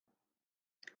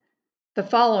The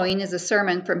following is a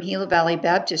sermon from Gila Valley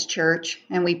Baptist Church,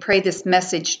 and we pray this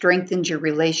message strengthens your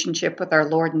relationship with our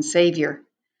Lord and Savior.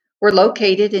 We're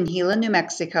located in Gila, New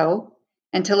Mexico,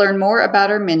 and to learn more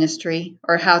about our ministry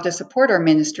or how to support our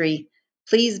ministry,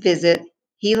 please visit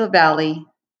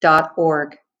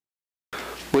gilavalley.org.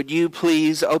 Would you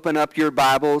please open up your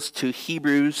Bibles to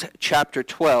Hebrews chapter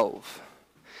 12.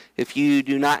 If you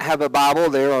do not have a Bible,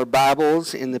 there are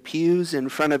Bibles in the pews in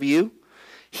front of you.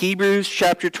 Hebrews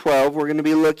chapter 12, we're going to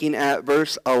be looking at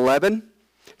verse 1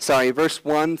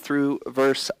 through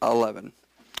verse 11.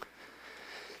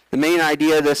 The main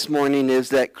idea this morning is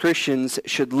that Christians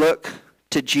should look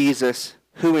to Jesus,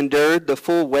 who endured the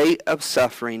full weight of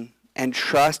suffering, and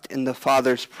trust in the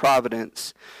Father's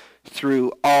providence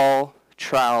through all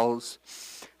trials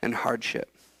and hardship.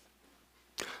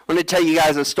 I want to tell you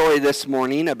guys a story this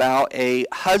morning about a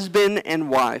husband and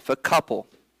wife, a couple.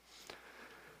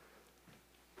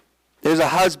 There's a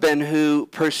husband who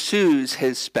pursues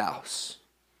his spouse.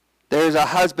 There's a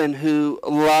husband who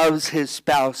loves his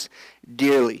spouse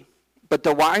dearly. But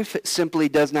the wife simply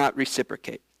does not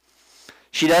reciprocate.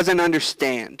 She doesn't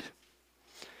understand.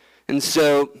 And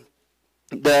so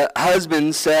the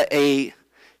husband set a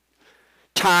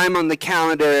time on the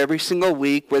calendar every single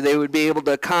week where they would be able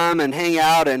to come and hang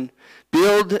out and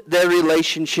build their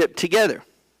relationship together.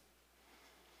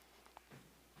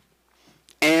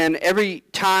 And every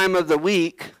time of the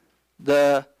week,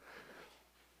 the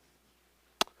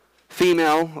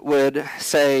female would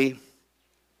say,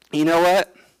 you know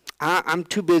what, I'm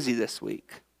too busy this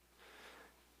week.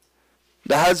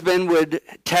 The husband would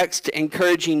text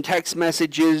encouraging text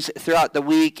messages throughout the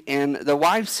week, and the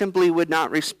wife simply would not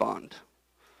respond.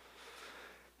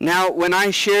 Now, when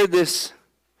I share this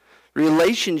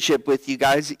relationship with you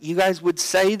guys would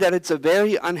say that it's a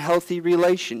very unhealthy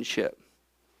relationship.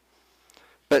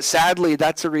 But sadly,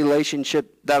 that's a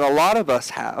relationship that a lot of us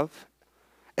have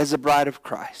as a bride of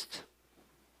Christ.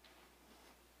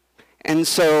 And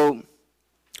so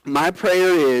my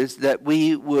prayer is that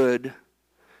we would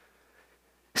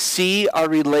see our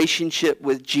relationship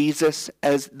with Jesus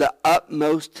as the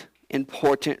utmost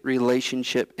important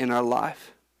relationship in our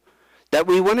life. That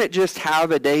we wouldn't just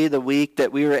have a day of the week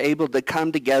that we were able to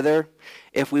come together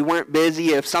if we weren't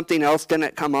busy, if something else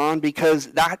didn't come on, because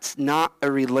that's not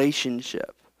a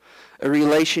relationship. A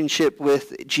relationship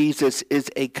with Jesus is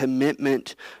a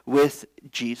commitment with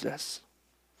Jesus.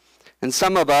 And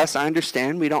some of us, I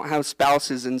understand, we don't have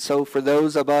spouses, and so for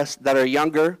those of us that are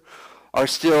younger, are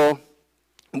still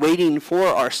waiting for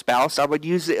our spouse, I would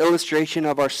use the illustration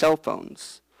of our cell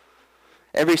phones.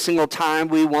 Every single time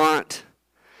we want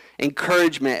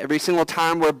encouragement, every single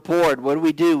time we're bored,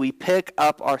 what do? We pick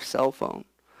up our cell phone.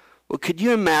 Well, could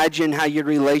you imagine how your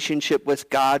relationship with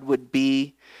God would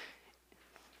be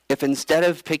if instead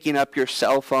of picking up your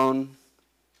cell phone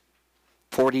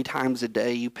 40 times a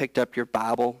day, you picked up your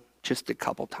Bible just a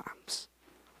couple times?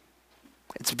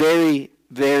 It's very,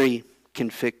 very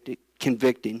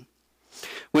convicting.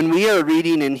 When we are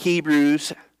reading in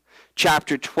Hebrews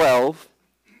chapter 12,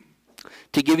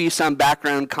 to give you some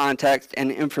background context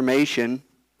and information,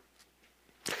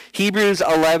 Hebrews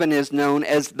 11 is known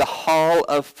as the Hall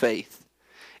of Faith.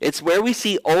 It's where we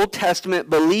see Old Testament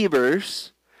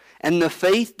believers and the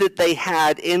faith that they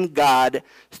had in God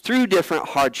through different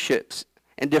hardships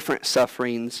and different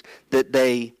sufferings that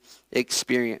they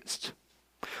experienced.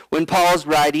 When Paul's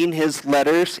writing his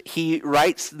letters, he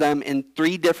writes them in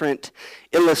 3 different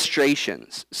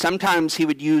illustrations. Sometimes he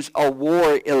would use a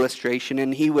war illustration,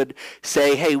 and he would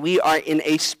say, hey, we are in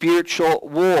a spiritual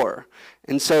war.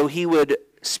 And so he would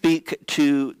speak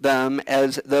to them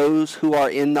as those who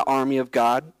are in the army of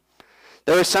God.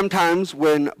 There were some times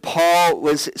when Paul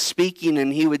was speaking,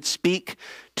 and he would speak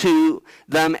to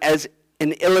them as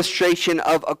an illustration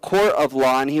of a court of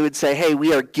law, and he would say, hey,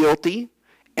 we are guilty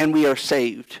and we are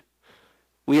saved.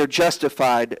 We are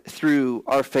justified through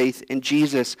our faith in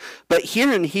Jesus. But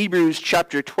here in Hebrews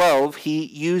chapter 12, he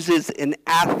uses an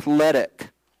athletic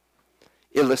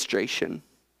illustration.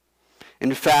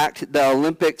 In fact, the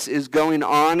Olympics is going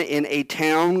on in a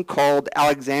town called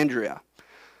Alexandria,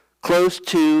 close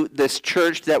to this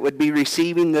church that would be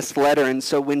receiving this letter. And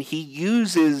so when he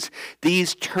uses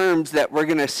these terms that we're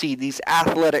going to see, these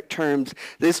athletic terms,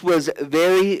 this was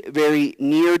very, very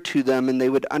near to them, and they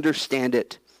would understand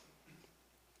it.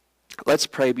 Let's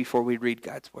pray before we read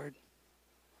God's word.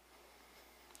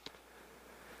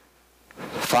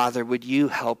 Father, would you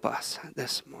help us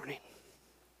this morning?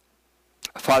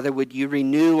 Father, would you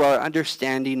renew our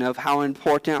understanding of how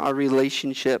important our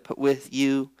relationship with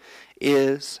you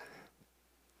is?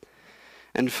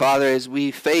 And Father, as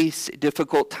we face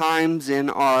difficult times in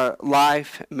our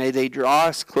life, may they draw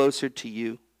us closer to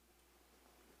you.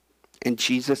 In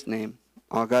Jesus' name,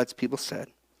 all God's people said,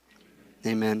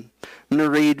 amen. I'm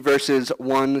going to read verses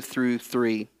 1 through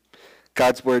 3.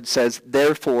 God's word says,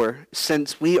 "Therefore,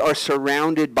 since we are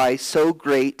surrounded by so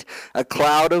great a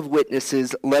cloud of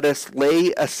witnesses, let us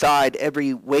lay aside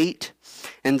every weight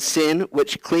and sin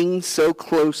which clings so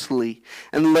closely,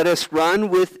 and let us run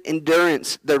with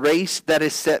endurance the race that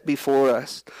is set before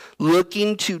us,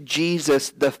 looking to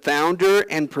Jesus, the founder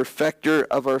and perfecter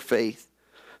of our faith,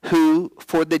 who,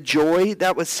 for the joy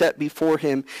that was set before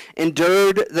him,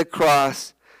 endured the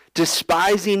cross,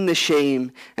 despising the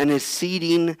shame, and is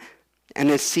seated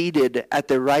at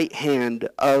the right hand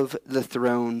of the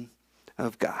throne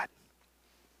of God."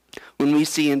 When we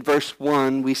see in verse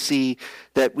 1, we see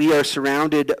that we are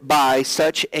surrounded by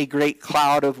such a great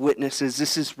cloud of witnesses.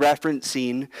 This is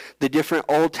referencing the different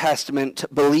Old Testament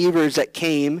believers that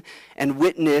came and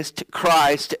witnessed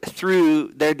Christ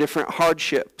through their different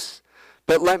hardships.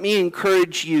 But let me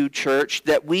encourage you, church,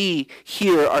 that we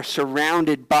here are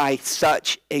surrounded by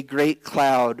such a great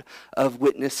cloud of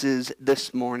witnesses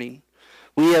this morning.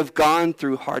 We have gone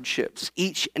through hardships.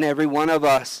 Each and every one of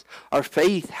us, our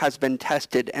faith has been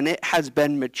tested and it has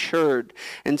been matured.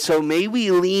 And so may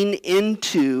we lean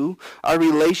into our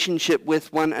relationship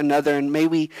with one another, and may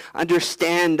we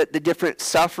understand that the different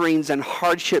sufferings and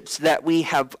hardships that we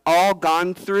have all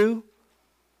gone through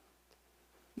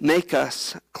make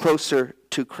us closer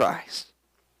to Christ.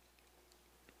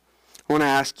 I want to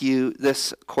ask you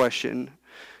this question.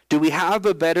 Do we have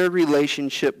a better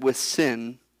relationship with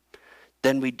sin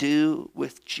than we do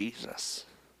with Jesus?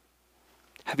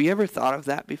 Have you ever thought of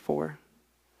that before?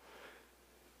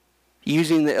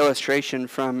 Using the illustration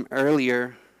from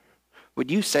earlier, would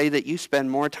you say that you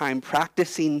spend more time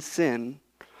practicing sin,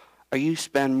 or you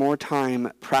spend more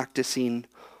time practicing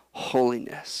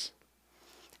holiness?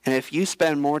 And if you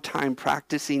spend more time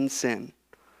practicing sin,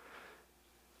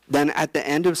 then at the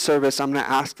end of service, I'm going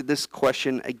to ask this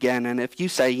question again. And if you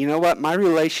say, you know what, my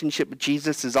relationship with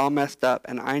Jesus is all messed up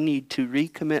and I need to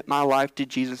recommit my life to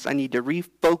Jesus, I need to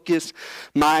refocus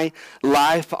my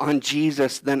life on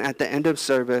Jesus, then at the end of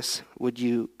service, would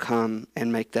you come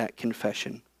and make that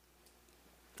confession?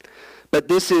 But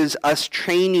this is us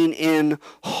training in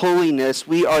holiness.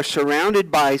 We are surrounded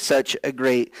by such a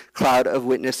great cloud of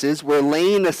witnesses. We're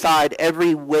laying aside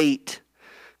every weight.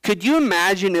 Could you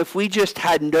imagine if we just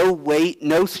had no weight,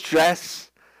 no stress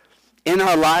in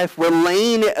our life? We're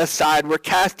laying it aside. We're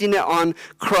casting it on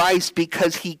Christ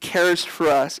because he cares for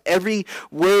us. Every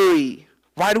worry.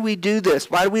 Why do we do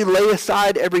this? Why do we lay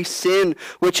aside every sin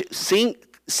which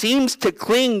seems to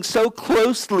cling so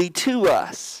closely to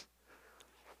us?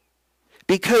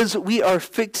 Because we are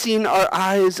fixing our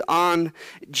eyes on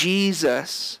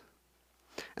Jesus.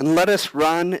 And let us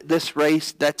run this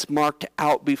race that's marked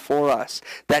out before us,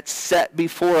 that's set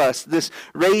before us, this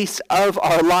race of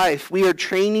our life. We are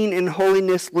training in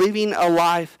holiness, living a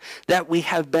life that we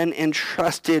have been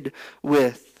entrusted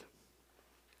with.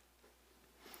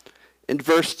 In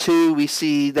verse 2, we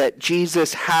see that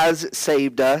Jesus has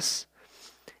saved us,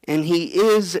 and he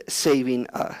is saving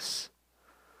us.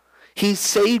 He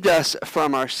saved us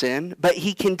from our sin, but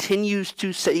he continues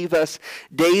to save us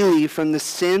daily from the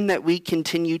sin that we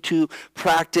continue to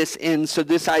practice in. So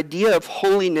this idea of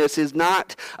holiness is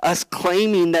not us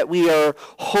claiming that we are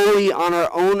holy on our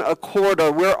own accord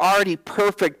or we're already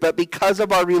perfect, but because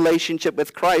of our relationship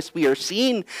with Christ, we are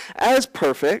seen as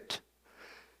perfect.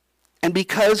 And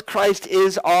because Christ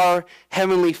is our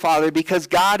Heavenly Father, because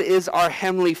God is our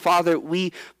Heavenly Father,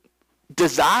 we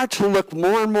desire to look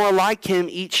more and more like him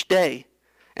each day.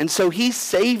 And so he's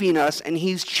saving us and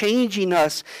he's changing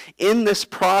us in this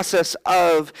process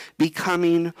of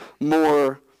becoming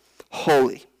more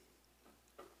holy.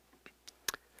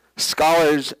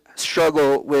 Scholars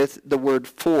struggle with the word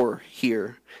 "for"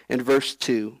 here in verse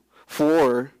 2.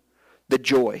 For the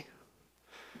joy.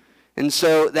 And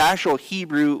so the actual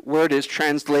Hebrew word is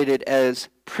translated as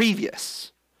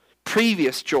previous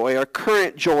joy or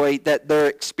current joy that they're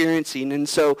experiencing. And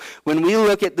so when we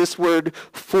look at this word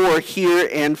 "for" here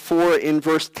and "for" in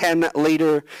verse 10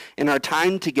 later in our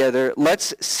time together,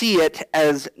 let's see it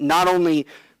as not only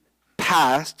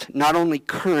past, not only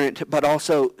current, but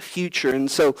also future.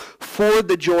 And so for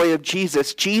the joy of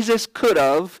Jesus, Jesus could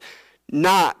have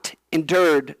not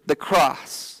endured the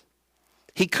cross.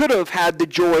 He could have had the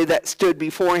joy that stood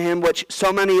before him, which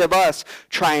so many of us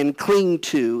try and cling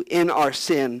to in our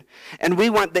sin. And we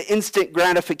want the instant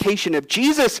gratification. If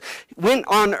Jesus went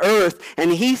on earth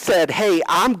and he said, hey,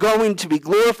 I'm going to be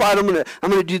glorified. I'm going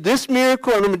to do this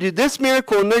miracle and I'm going to do this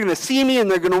miracle, and they're going to see me and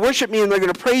they're going to worship me and they're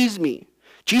going to praise me.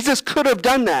 Jesus could have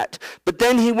done that, but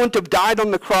then he wouldn't have died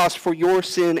on the cross for your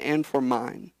sin and for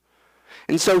mine.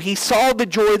 And so he saw the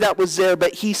joy that was there,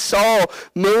 but he saw,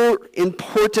 more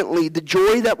importantly, the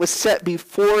joy that was set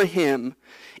before him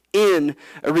in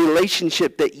a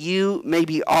relationship that you may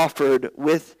be offered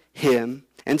with him.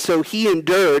 And so he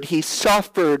endured, he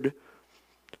suffered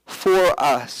for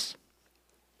us.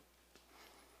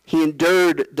 He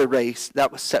endured the race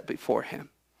that was set before him.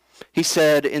 He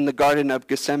said in the Garden of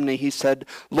Gethsemane, he said,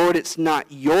 Lord, it's not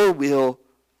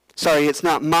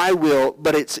my will,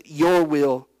 but it's your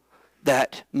will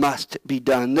that must be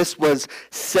done. This was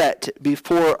set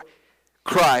before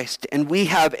Christ, and we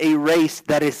have a race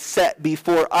that is set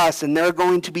before us, and there are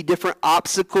going to be different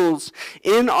obstacles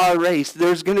in our race.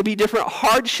 There's going to be different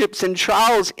hardships and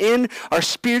trials in our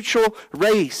spiritual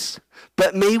race.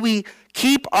 But may we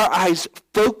keep our eyes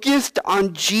focused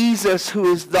on Jesus,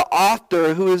 who is the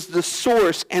author, who is the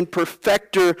source and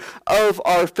perfecter of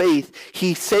our faith.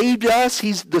 He saved us,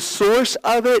 he's the source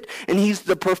of it, and he's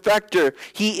the perfecter.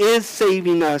 He is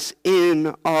saving us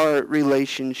in our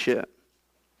relationship.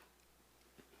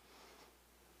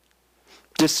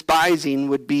 Despising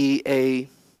would be a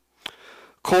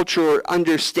cultural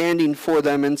understanding for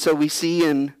them, and so we see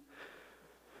in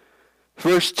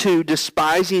verse 2,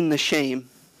 despising the shame.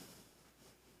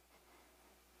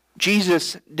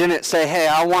 Jesus didn't say, hey,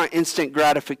 I want instant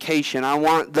gratification. I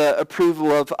want the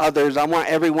approval of others. I want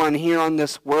everyone here on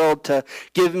this world to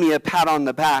give me a pat on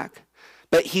the back.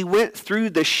 But he went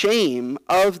through the shame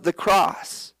of the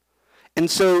cross.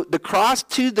 And so the cross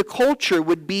to the culture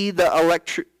would be the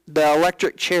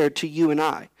electric chair to you and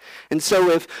I. And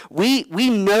so if we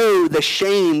know the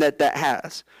shame that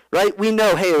has, right? We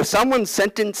know, hey, if someone's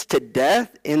sentenced to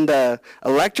death in the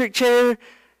electric chair,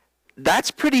 that's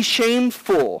pretty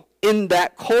shameful in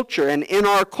that culture and in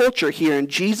our culture here. And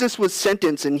Jesus was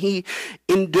sentenced and he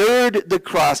endured the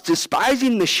cross,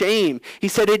 despising the shame. He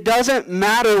said, it doesn't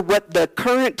matter what the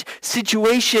current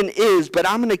situation is, but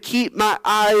I'm going to keep my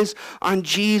eyes on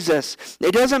Jesus.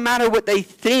 It doesn't matter what they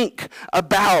think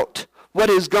about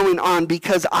what is going on,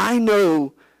 because I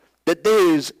know that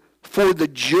there is for the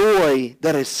joy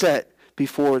that is set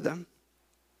before them.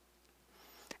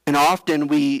 And often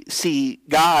we see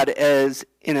God as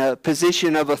in a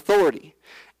position of authority,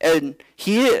 and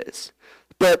he is.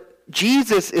 But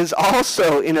Jesus is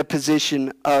also in a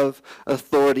position of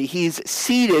authority. He's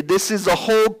seated. This is the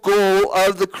whole goal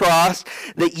of the cross,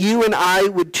 that you and I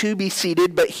would too be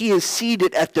seated, but he is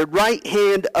seated at the right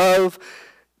hand of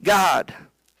God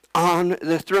on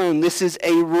the throne. This is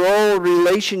a royal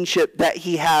relationship that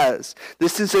he has.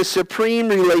 This is a supreme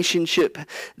relationship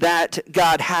that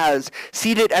God has.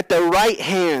 Seated at the right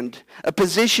hand, a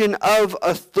position of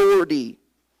authority.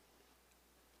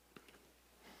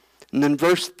 And then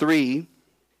verse 3,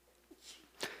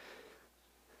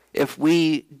 if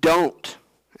we don't,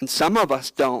 and some of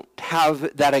us don't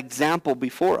have that example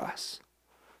before us.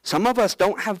 Some of us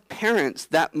don't have parents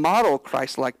that model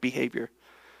Christ-like behavior.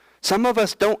 Some of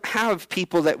us don't have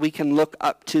people that we can look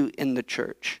up to in the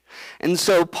church. And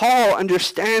so Paul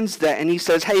understands that, and he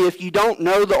says, hey, if you don't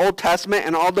know the Old Testament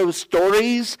and all those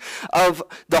stories of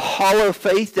the hall of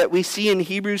faith that we see in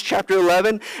Hebrews chapter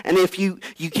 11, and if you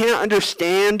can't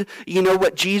understand,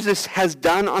 what Jesus has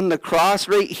done on the cross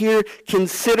right here,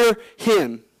 consider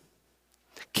him.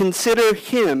 Consider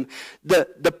him, the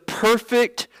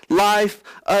perfect life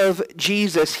of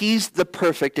Jesus. He's the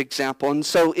perfect example. And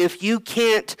so if you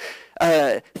can't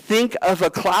think of a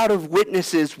cloud of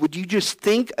witnesses, would you just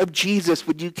think of Jesus?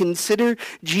 Would you consider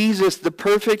Jesus the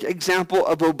perfect example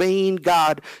of obeying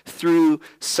God through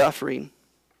suffering?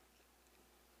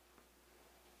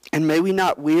 And may we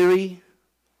not weary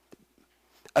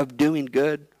of doing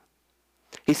good.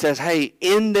 He says, hey,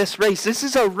 in this race, this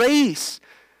is a race.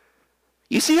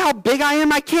 You see how big I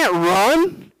am? I can't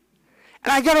run.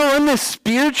 And I got to run this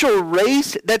spiritual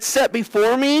race that's set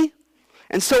before me.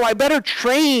 And so I better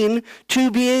train to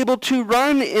be able to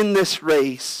run in this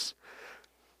race.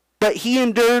 But he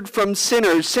endured from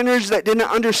sinners that didn't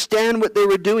understand what they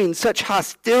were doing, such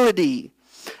hostility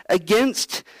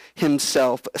against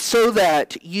himself, so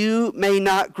that you may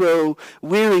not grow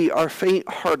weary or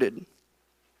faint-hearted.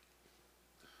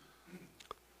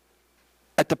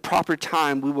 At the proper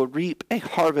time, we will reap a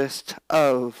harvest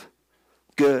of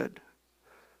good.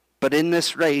 But in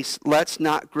this race, let's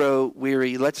not grow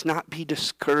weary. Let's not be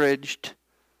discouraged.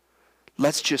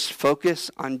 Let's just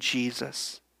focus on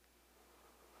Jesus,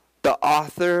 the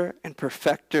author and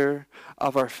perfecter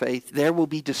of our faith. There will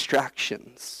be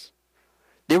distractions.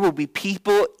 There will be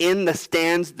people in the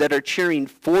stands that are cheering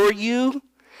for you,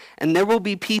 and there will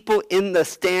be people in the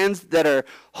stands that are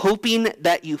hoping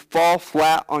that you fall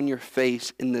flat on your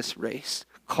face in this race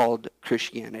called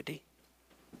Christianity.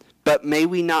 But may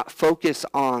we not focus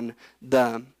on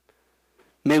them.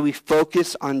 May we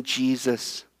focus on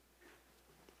Jesus.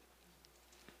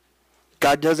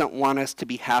 God doesn't want us to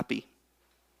be happy.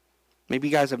 Maybe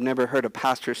you guys have never heard a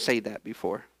pastor say that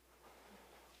before.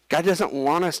 God doesn't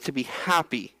want us to be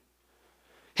happy.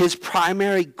 His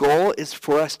primary goal is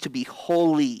for us to be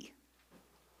holy.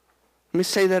 Let me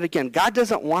say that again. God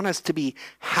doesn't want us to be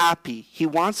happy. He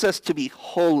wants us to be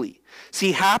holy.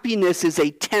 See, happiness is a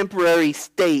temporary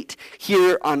state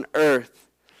here on earth.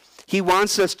 He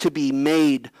wants us to be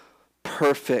made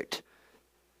perfect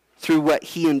through what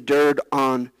he endured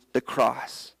on the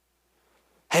cross.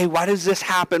 Hey, why does this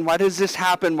happen? Why does this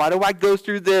happen? Why do I go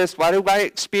through this? Why do I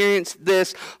experience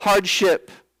this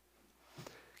hardship?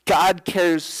 God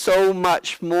cares so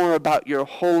much more about your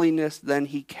holiness than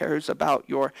he cares about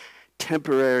your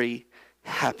temporary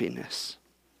happiness.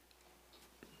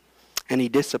 And he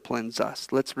disciplines us.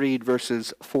 Let's read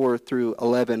verses 4 through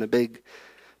 11, a big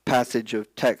passage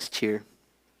of text here.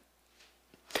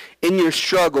 In your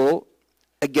struggle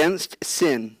against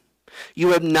sin, you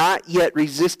have not yet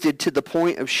resisted to the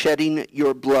point of shedding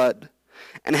your blood.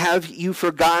 And have you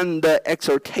forgotten the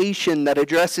exhortation that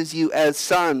addresses you as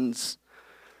sons?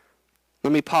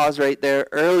 Let me pause right there.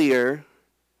 Earlier,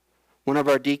 one of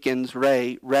our deacons,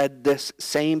 Ray, read this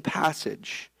same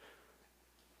passage,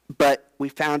 but we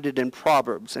found it in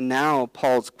Proverbs, and now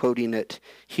Paul's quoting it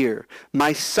here.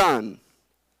 My son,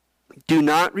 do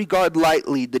not regard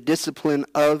lightly the discipline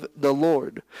of the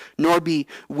Lord, nor be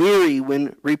weary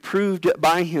when reproved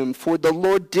by him. For the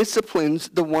Lord disciplines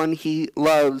the one he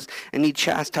loves, and he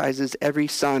chastises every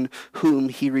son whom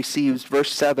he receives.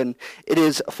 Verse 7, it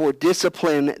is for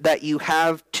discipline that you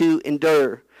have to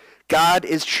endure. God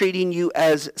is treating you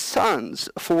as sons.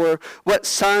 For what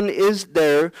son is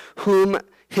there whom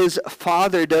his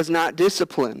father does not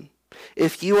discipline?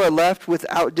 If you are left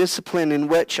without discipline in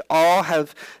which all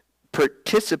have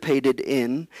participated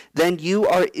in, then you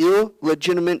are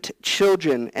illegitimate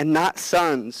children and not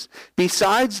sons.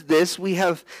 Besides this, we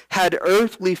have had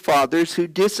earthly fathers who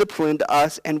disciplined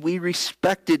us, and we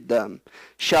respected them.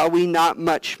 Shall we not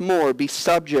much more be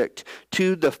subject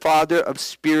to the Father of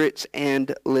spirits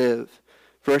and live?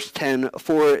 Verse 10,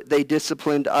 for they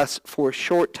disciplined us for a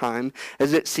short time,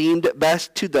 as it seemed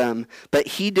best to them, but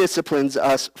he disciplines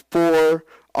us for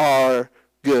our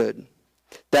good,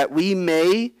 that we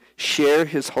may share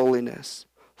his holiness.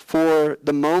 For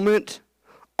the moment,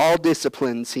 all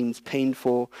discipline seems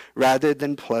painful rather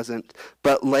than pleasant,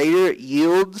 but later it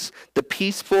yields the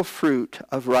peaceful fruit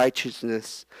of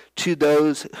righteousness to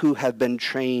those who have been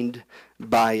trained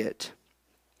by it.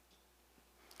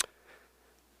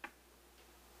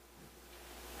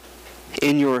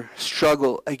 In your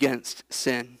struggle against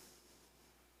sin,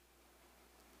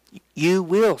 you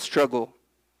will struggle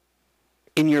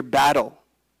in your battle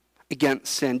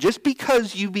against sin. Just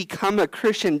because you become a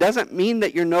Christian doesn't mean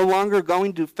that you're no longer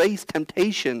going to face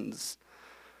temptations.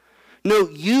 No,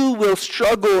 you will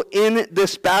struggle in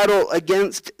this battle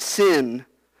against sin.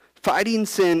 Fighting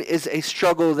sin is a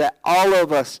struggle that all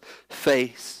of us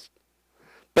face.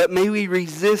 But may we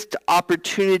resist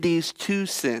opportunities to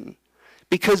sin,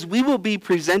 because we will be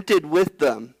presented with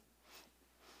them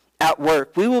at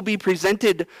work. We will be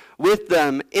presented with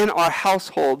them in our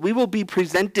household. We will be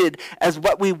presented as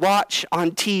what we watch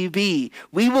on TV.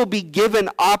 We will be given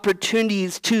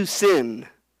opportunities to sin.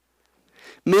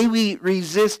 May we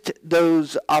resist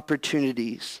those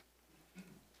opportunities.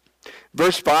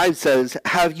 Verse 5 says,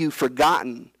 have you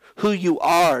forgotten who you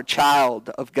are, child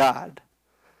of God?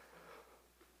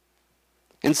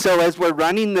 And so as we're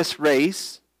running this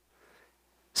race,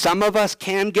 some of us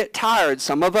can get tired.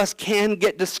 Some of us can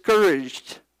get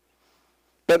discouraged.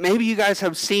 But maybe you guys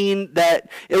have seen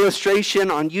that illustration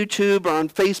on YouTube or on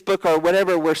Facebook or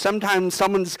whatever, where sometimes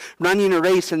someone's running a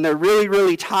race and they're really,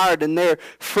 really tired, and their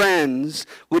friends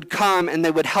would come and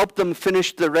they would help them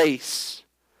finish the race.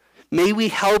 May we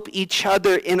help each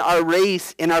other in our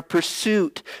race, in our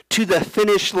pursuit to the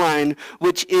finish line,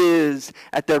 which is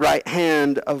at the right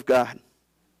hand of God.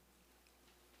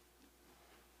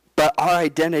 But our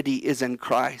identity is in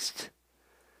Christ.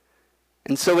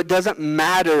 And so it doesn't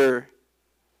matter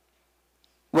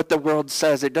what the world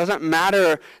says. It doesn't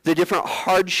matter the different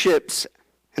hardships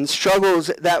and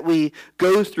struggles that we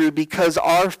go through, because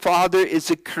our Father is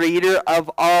the creator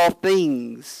of all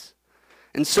things.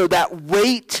 And so that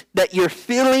weight that you're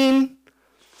feeling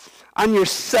on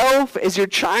yourself as you're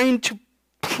trying to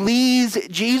please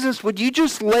Jesus, would you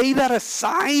just lay that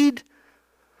aside?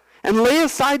 And lay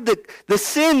aside the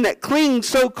sin that clings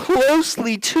so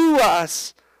closely to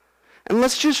us. And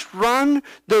let's just run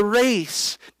the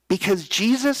race because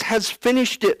Jesus has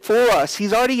finished it for us.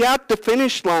 He's already at the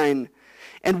finish line.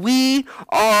 And we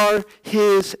are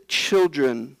his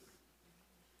children.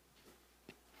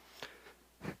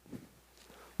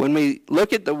 When we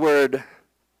look at the word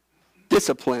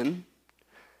discipline,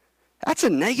 that's a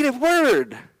negative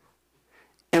word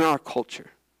in our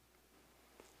culture.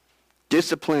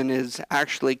 Discipline is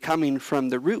actually coming from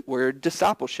the root word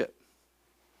discipleship.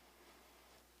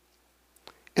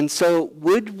 And so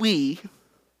would we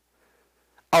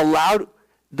allow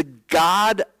the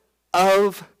God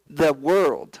of the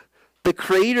world, the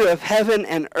creator of heaven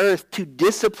and earth, to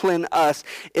discipline us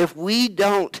if we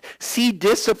don't see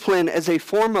discipline as a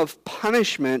form of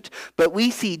punishment, but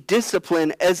we see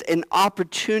discipline as an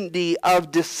opportunity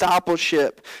of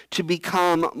discipleship to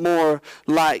become more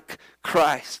like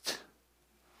Christ?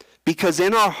 Because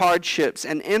in our hardships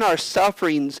and in our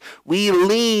sufferings, we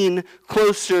lean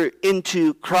closer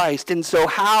into Christ. And so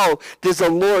how does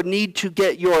the Lord need to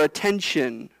get your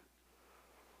attention?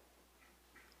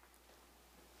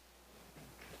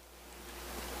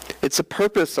 It's the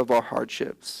purpose of our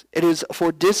hardships. It is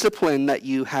for discipline that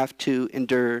you have to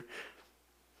endure.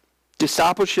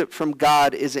 Discipleship from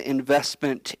God is an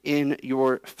investment in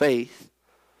your faith.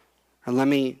 Or let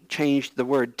me change the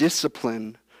word.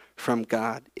 Discipline from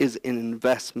God is an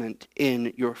investment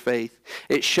in your faith.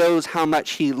 It shows how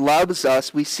much he loves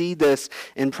us. We see this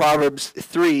in Proverbs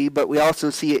 3, but we also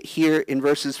see it here in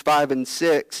verses 5 and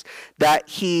 6, that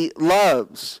he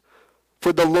loves.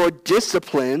 For the Lord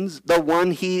disciplines the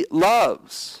one he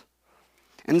loves.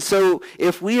 And so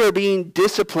if we are being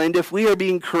disciplined, if we are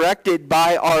being corrected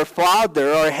by our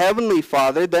Father, our Heavenly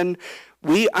Father, then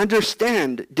we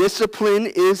understand discipline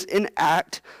is an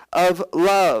act of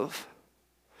love.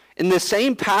 In the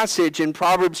same passage in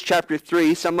Proverbs chapter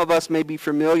 3, some of us may be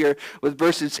familiar with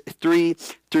verses 3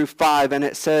 through 5, and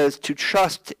it says, to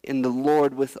trust in the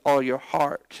Lord with all your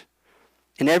heart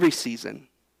in every season.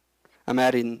 I'm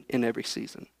adding in every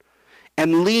season.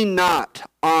 And lean not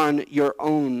on your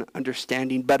own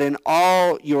understanding, but in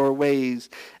all your ways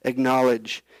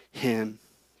acknowledge him.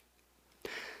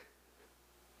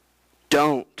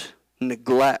 Don't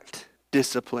neglect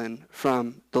discipline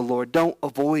from the Lord. Don't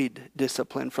avoid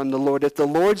discipline from the Lord. If the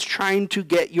Lord's trying to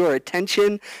get your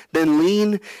attention, then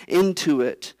lean into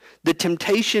it. The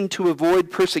temptation to avoid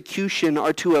persecution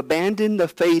or to abandon the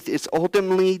faith is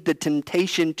ultimately the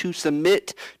temptation to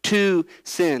submit to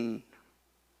sin.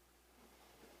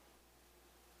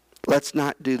 Let's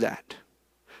not do that.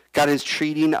 God is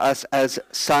treating us as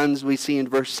sons. We see in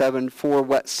verse 7, for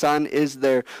what son is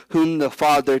there whom the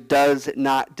Father does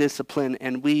not discipline?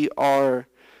 And we are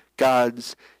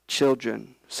God's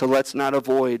children. So let's not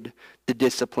avoid the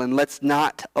discipline. Let's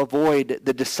not avoid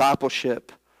the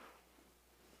discipleship.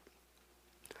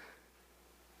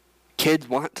 Kids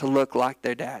want to look like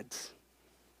their dads.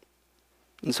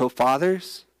 And so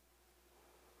fathers,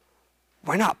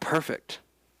 we're not perfect.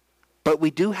 But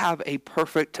we do have a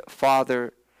perfect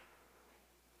Father.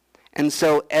 And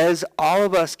so as all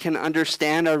of us can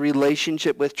understand our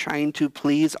relationship with trying to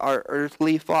please our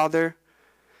earthly father,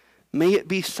 may it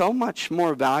be so much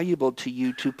more valuable to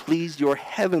you to please your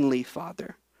heavenly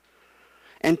Father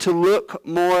and to look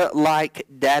more like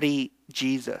Daddy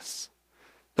Jesus.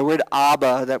 The word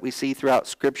Abba that we see throughout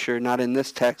Scripture, not in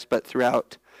this text, but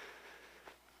throughout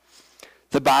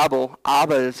the Bible,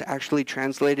 Abba is actually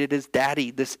translated as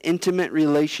daddy, this intimate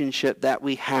relationship that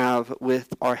we have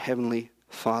with our Heavenly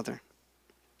Father.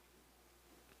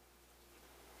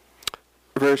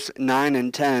 Verse 9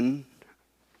 and 10.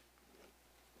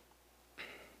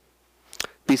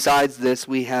 Besides this,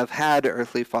 we have had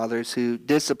earthly fathers who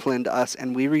disciplined us,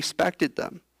 and we respected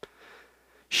them.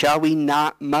 Shall we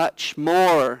not much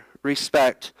more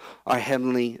respect our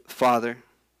Heavenly Father?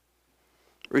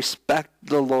 Respect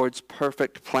the Lord's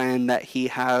perfect plan that he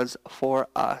has for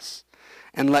us.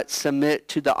 And let's submit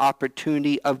to the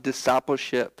opportunity of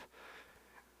discipleship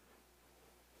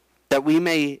that we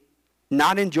may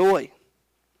not enjoy,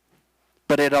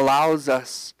 but it allows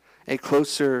us a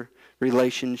closer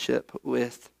relationship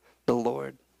with the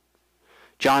Lord.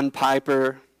 John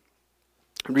Piper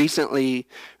recently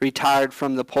retired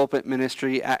from the pulpit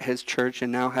ministry at his church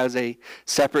and now has a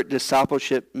separate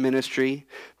discipleship ministry.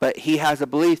 But he has a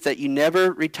belief that you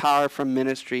never retire from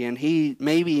ministry, and he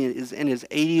maybe is in his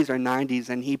 80s or 90s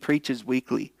and he preaches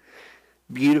weekly.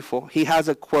 Beautiful. He has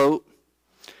a quote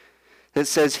that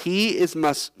says he is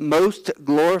most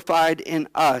glorified in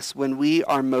us when we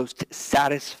are most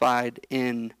satisfied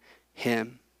in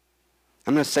him.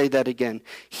 I'm going to say that again.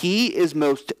 He is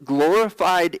most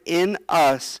glorified in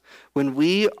us when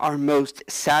we are most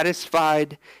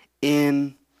satisfied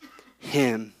in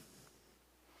him.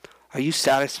 Are you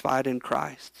satisfied in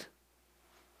Christ?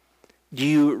 Do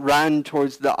you run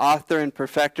towards the author and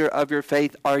perfecter of your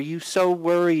faith? Are you so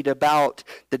worried about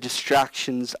the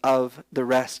distractions of the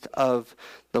rest of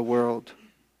the world?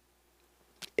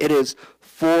 It is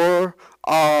for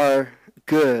our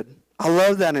good. I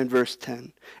love that in verse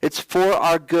 10. It's for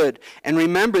our good. And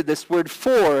remember, this word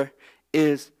for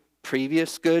is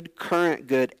previous good, current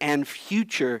good, and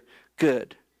future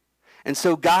good. And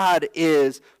so God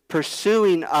is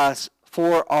pursuing us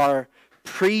for our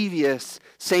previous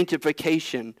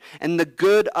sanctification and the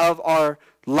good of our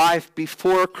life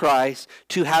before Christ,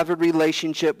 to have a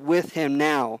relationship with him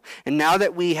now. And now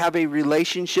that we have a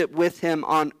relationship with him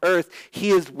on earth, he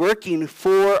is working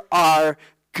for our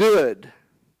good.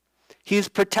 He is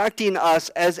protecting us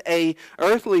as a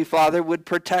earthly father would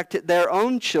protect their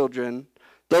own children.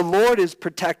 The Lord is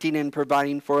protecting and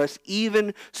providing for us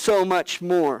even so much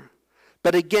more.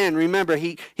 But again, remember,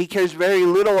 he cares very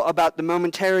little about the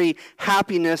momentary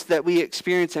happiness that we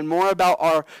experience and more about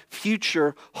our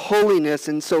future holiness.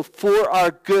 And so for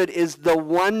our good is the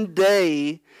one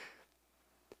day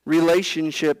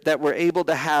relationship that we're able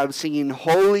to have, singing,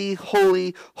 holy,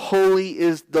 holy, holy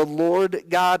is the Lord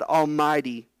God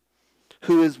Almighty,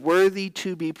 who is worthy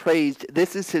to be praised.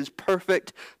 This is his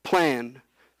perfect plan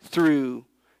through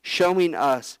showing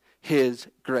us his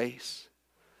grace.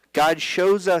 God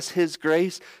shows us his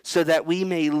grace so that we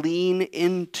may lean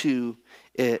into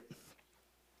it.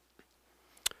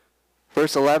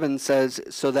 Verse 11 says,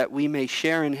 so that we may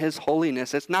share in his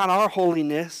holiness. It's not our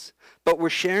holiness, but we're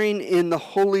sharing in the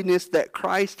holiness that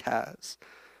Christ has.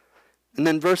 And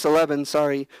then verse 11,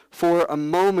 for a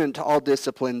moment all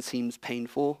discipline seems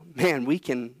painful. Man, we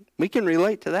can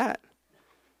relate to that.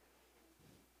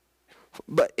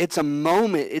 But it's a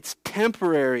moment, it's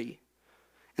temporary.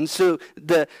 And so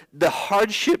the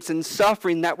hardships and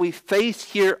suffering that we face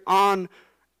here on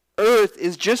earth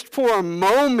is just for a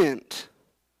moment.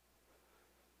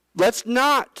 Let's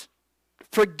not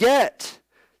forget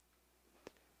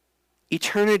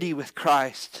eternity with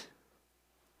Christ.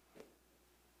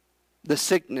 The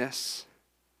sickness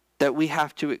that we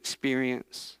have to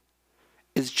experience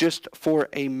is just for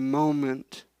a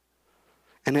moment,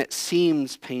 and it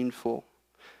seems painful.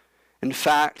 In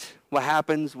fact, what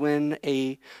happens when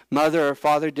a mother or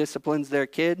father disciplines their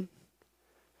kid?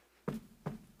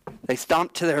 They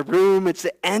stomp to their room. It's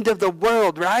the end of the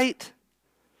world, right?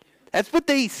 That's what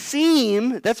they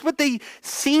seem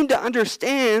to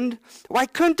understand. Why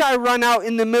couldn't I run out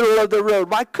in the middle of the road?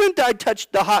 Why couldn't I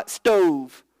touch the hot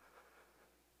stove?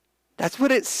 That's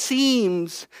what it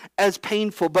seems as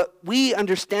painful, but we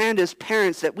understand as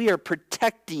parents that we are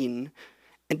protecting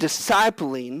and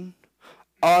discipling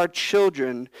our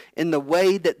children in the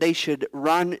way that they should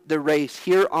run the race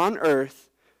here on earth.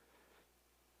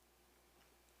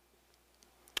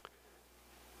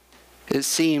 It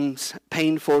seems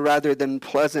painful rather than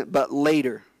pleasant, but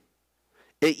later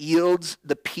it yields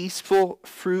the peaceful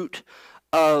fruit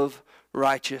of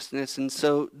righteousness. And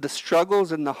so the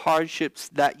struggles and the hardships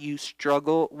that you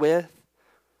struggle with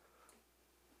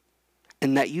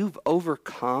and that you've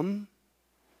overcome,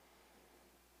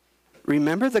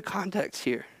 remember the context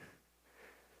here.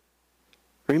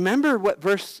 Remember what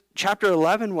chapter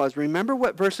 11 was. Remember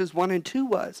what verses 1 and 2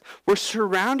 was. We're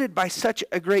surrounded by such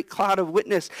a great cloud of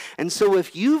witness. And so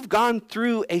if you've gone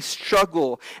through a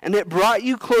struggle and it brought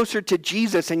you closer to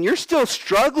Jesus and you're still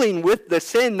struggling with the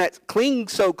sin that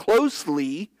clings so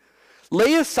closely,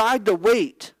 lay aside the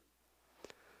weight.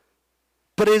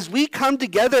 But as we come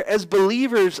together as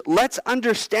believers, let's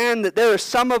understand that there are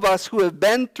some of us who have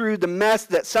been through the mess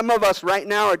that some of us right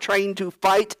now are trying to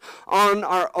fight on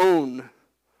our own.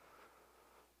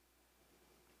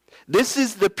 This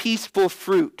is the peaceful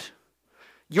fruit.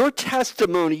 Your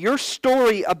testimony, your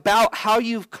story about how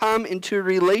you've come into a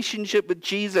relationship with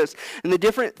Jesus and the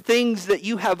different things that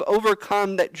you have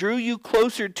overcome that drew you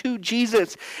closer to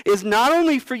Jesus is not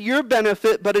only for your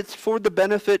benefit, but it's for the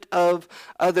benefit of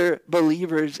other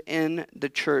believers in the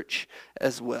church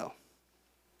as well.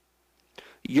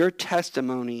 Your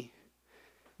testimony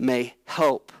may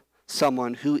help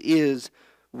someone who is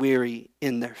weary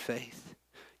in their faith.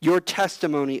 Your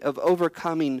testimony of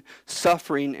overcoming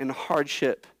suffering and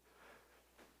hardship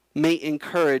may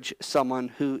encourage someone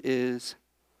who is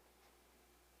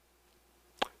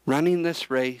running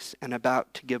this race and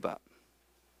about to give up.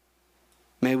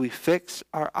 May we fix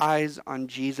our eyes on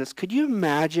Jesus. Could you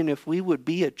imagine if we would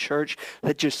be a church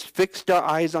that just fixed our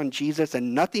eyes on Jesus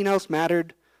and nothing else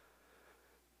mattered?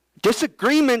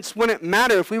 Disagreements wouldn't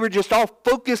matter if we were just all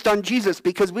focused on Jesus,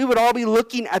 because we would all be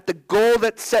looking at the goal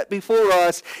that's set before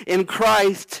us in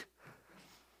Christ.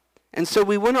 And so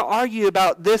we wouldn't argue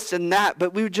about this and that,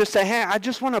 but we would just say, hey, I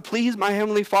just want to please my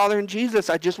Heavenly Father in Jesus.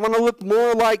 I just want to look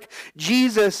more like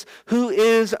Jesus, who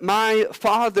is my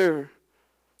Father.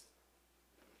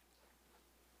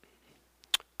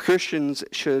 Christians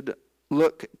should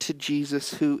look to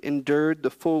Jesus, who endured the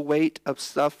full weight of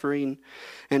suffering,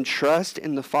 and trust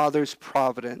in the Father's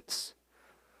providence.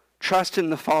 Trust in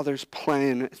the Father's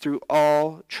plan through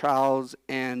all trials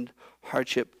and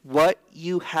hardship. What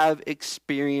you have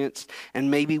experienced,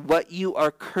 and maybe what you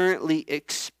are currently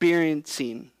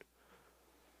experiencing,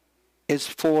 is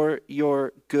for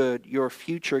your good, your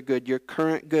future good, your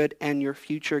current good, and your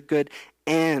future good.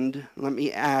 And let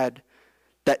me add,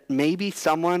 that maybe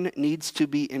someone needs to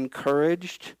be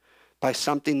encouraged by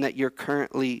something that you're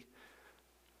currently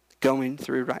going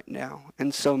through right now.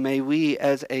 And so may we,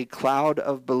 as a cloud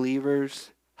of believers,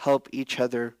 help each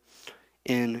other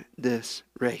in this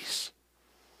race.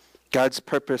 God's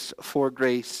purpose for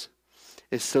grace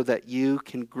is so that you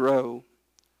can grow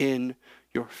in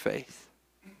your faith.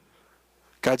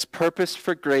 God's purpose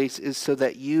for grace is so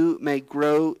that you may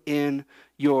grow in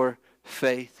your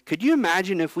faith. Could you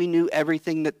imagine if we knew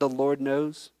everything that the Lord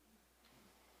knows?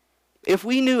 If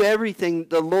we knew everything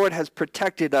the Lord has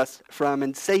protected us from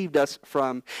and saved us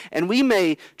from, and we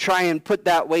may try and put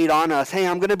that weight on us. Hey,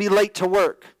 I'm going to be late to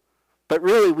work. But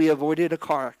really, we avoided a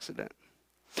car accident.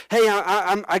 Hey,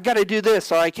 I got to do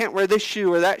this, or I can't wear this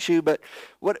shoe or that shoe, but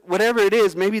whatever it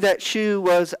is, maybe that shoe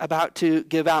was about to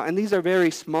give out. And these are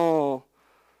very small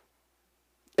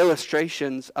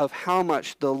illustrations of how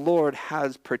much the Lord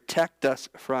has protected us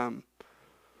from.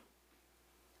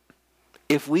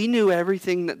 If we knew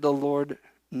everything that the Lord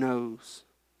knows.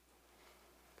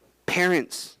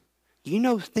 Parents, you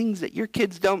know things that your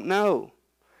kids don't know.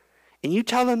 And you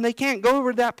tell them they can't go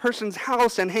over to that person's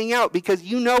house and hang out because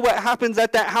you know what happens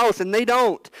at that house and they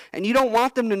don't. And you don't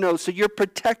want them to know, so you're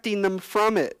protecting them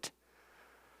from it.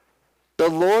 The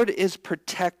Lord is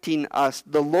protecting us.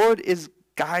 The Lord is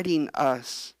guiding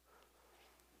us.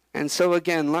 And so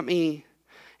again, let me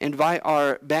invite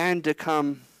our band to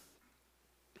come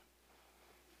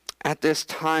at this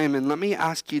time, and let me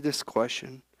ask you this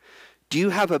question. Do you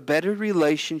have a better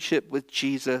relationship with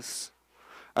Jesus,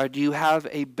 or do you have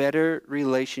a better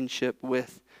relationship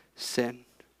with sin?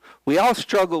 We all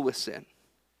struggle with sin.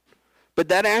 But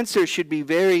that answer should be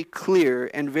very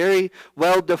clear and very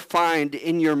well defined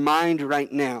in your mind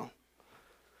right now.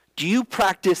 Do you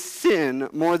practice sin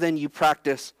more than you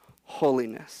practice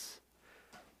holiness?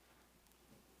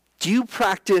 Do you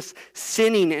practice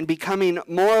sinning and becoming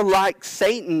more like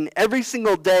Satan every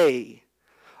single day?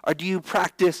 Or do you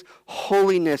practice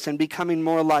holiness and becoming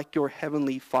more like your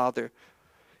Heavenly Father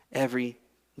every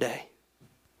day?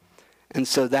 And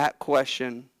so that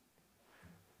question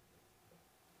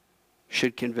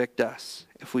should convict us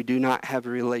if we do not have a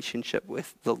relationship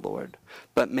with the Lord.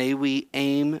 But may we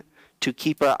aim to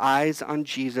keep our eyes on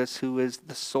Jesus, who is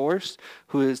the source,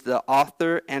 who is the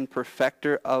author and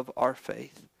perfecter of our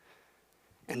faith.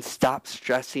 And stop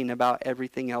stressing about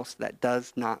everything else that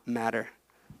does not matter,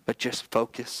 but just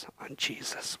focus on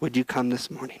Jesus. Would you come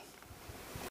this morning?